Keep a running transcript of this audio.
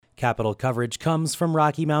Capital coverage comes from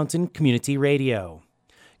Rocky Mountain Community Radio.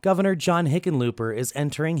 Governor John Hickenlooper is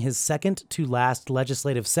entering his second to last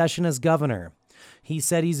legislative session as governor. He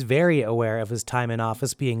said he's very aware of his time in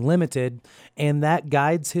office being limited, and that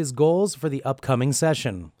guides his goals for the upcoming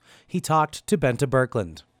session. He talked to Benta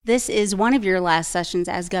Birkeland. This is one of your last sessions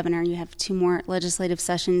as governor. You have 2 more legislative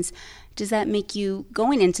sessions. Does that make you,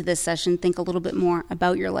 going into this session, think a little bit more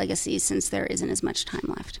about your legacy since there isn't as much time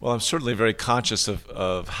left? Well, I'm certainly very conscious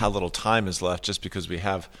of how little time is left, just because we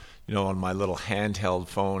have, on my little handheld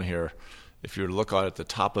phone here, if you were to look at the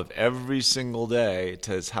top of every single day, it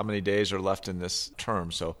says how many days are left in this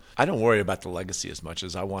term. So I don't worry about the legacy as much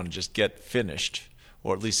as I want to just get finished,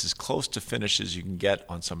 or at least as close to finish as you can get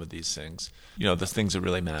on some of these things, the things that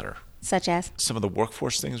really matter. Such as? Some of the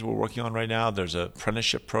workforce things we're working on right now. There's an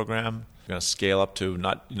apprenticeship program. We're going to scale up to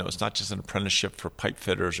it's not just an apprenticeship for pipe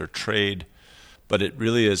fitters or trade, but it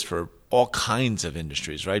really is for all kinds of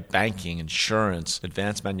industries, right? Banking, insurance,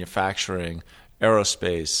 advanced manufacturing,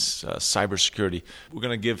 aerospace, cybersecurity. We're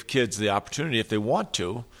going to give kids the opportunity, if they want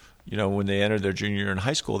to, when they enter their junior year in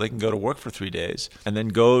high school, they can go to work for 3 days and then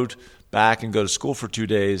go back and go to school for 2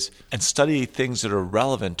 days and study things that are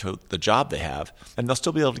relevant to the job they have. And they'll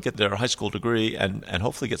still be able to get their high school degree and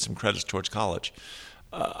hopefully get some credits towards college.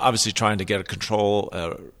 Obviously trying to get a control,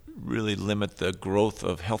 really limit the growth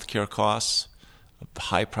of healthcare costs,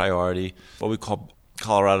 high priority, what we call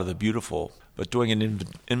Colorado the Beautiful, but doing an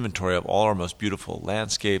inventory of all our most beautiful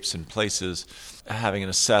landscapes and places, having an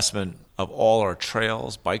assessment of all our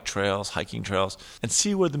trails, bike trails, hiking trails, and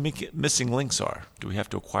see where the missing links are. Do we have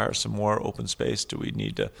to acquire some more open space? Do we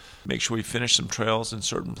need to make sure we finish some trails in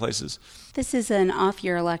certain places? This is an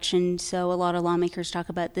off-year election, so a lot of lawmakers talk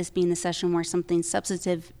about this being the session where something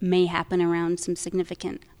substantive may happen around some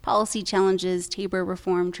significant policy challenges, Tabor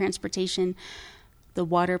reform, transportation, the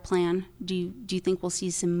water plan. Do you think we'll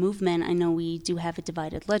see some movement? I know we do have a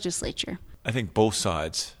divided legislature. I think both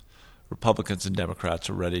sides, Republicans and Democrats,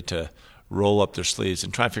 are ready to roll up their sleeves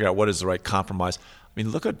and try and figure out what is the right compromise. I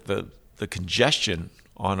mean, look at the congestion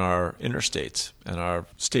on our interstates and our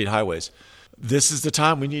state highways. This is the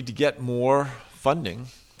time we need to get more funding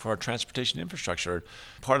for our transportation infrastructure.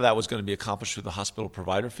 Part of that was going to be accomplished through the hospital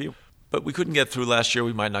provider fee, but we couldn't get through last year.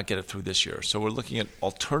 We might not get it through this year. So we're looking at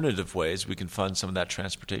alternative ways we can fund some of that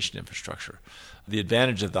transportation infrastructure. The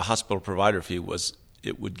advantage of the hospital provider fee was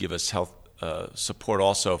it would give us health support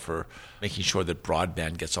also for making sure that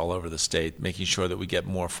broadband gets all over the state, making sure that we get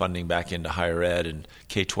more funding back into higher ed and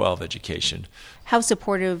K-12 education. How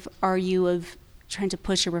supportive are you of trying to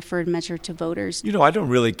push a referred measure to voters? I don't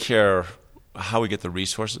really care how we get the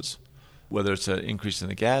resources, whether it's an increase in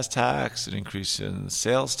the gas tax, an increase in the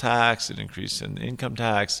sales tax, an increase in income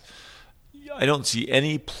tax. I don't see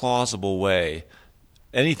any plausible way,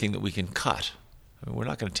 anything that we can cut. I mean, we're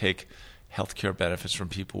not going to take health care benefits from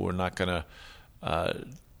people. We're not going to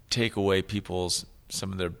take away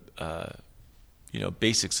some of their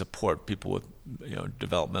basic support, people with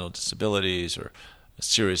developmental disabilities or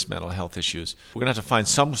serious mental health issues. We're going to have to find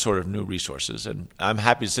some sort of new resources, and I'm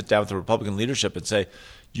happy to sit down with the Republican leadership and say,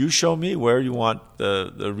 you show me where you want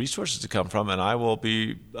the resources to come from, and I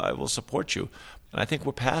will support you. And I think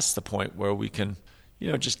we're past the point where we can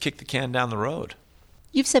just kick the can down the road.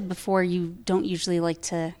 You've said before you don't usually like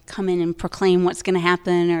to come in and proclaim what's going to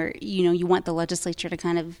happen, or, you want the legislature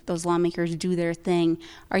to those lawmakers do their thing.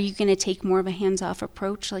 Are you going to take more of a hands-off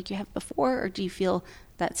approach like you have before, or do you feel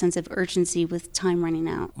that sense of urgency with time running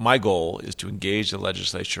out? My goal is to engage the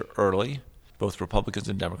legislature early, both Republicans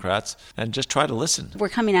and Democrats, and just try to listen. We're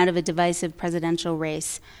coming out of a divisive presidential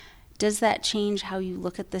race. Does that change how you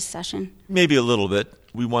look at this session? Maybe a little bit.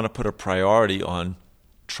 We want to put a priority on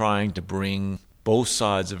trying to bring both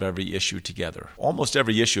sides of every issue together. Almost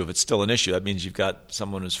every issue, if it's still an issue, that means you've got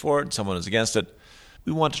someone who's for it and someone who's against it.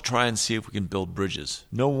 We want to try and see if we can build bridges.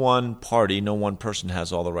 No one party, no one person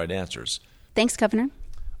has all the right answers. Thanks, Governor.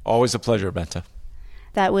 Always a pleasure, Benta.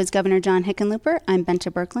 That was Governor John Hickenlooper. I'm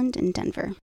Benta Birkeland in Denver.